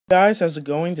Guys, how's it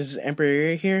going? This is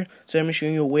Emperor here. So I'm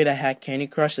showing you a way to hack Candy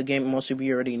Crush, the game most of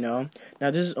you already know.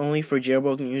 Now this is only for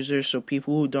jailbroken users, so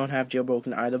people who don't have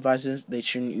jailbroken iDevices, they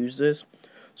shouldn't use this.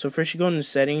 So first you go into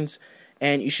settings,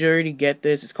 and you should already get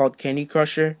this. It's called Candy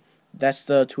Crusher. That's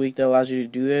the tweak that allows you to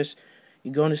do this.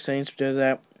 You go into settings for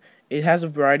that. It has a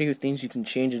variety of things you can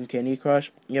change in Candy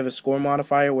Crush. You have a score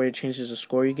modifier where it changes the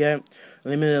score you get.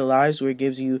 Limited lives where it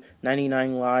gives you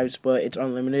 99 lives, but it's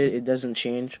unlimited. It doesn't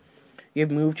change. You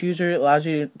have move chooser. It allows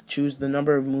you to choose the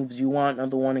number of moves you want, not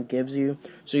the one it gives you.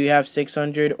 So you have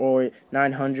 600 or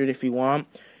 900 if you want.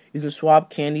 You can swap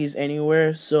candies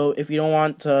anywhere. So if you don't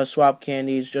want to swap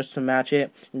candies just to match it,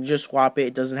 you can just swap it.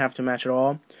 It doesn't have to match at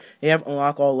all. You have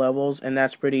unlock all levels, and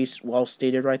that's pretty well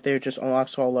stated right there. It just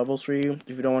unlocks all levels for you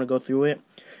if you don't want to go through it.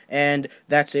 And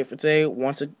that's it for today.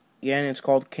 Once again, it's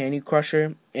called Candy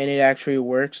Crusher, and it actually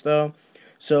works though.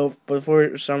 So, but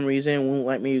for some reason, it won't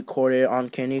let me record it on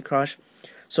Candy Crush.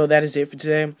 So that is it for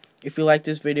today. If you like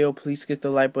this video, please hit the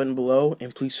like button below,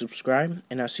 and please subscribe,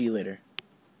 and I'll see you later.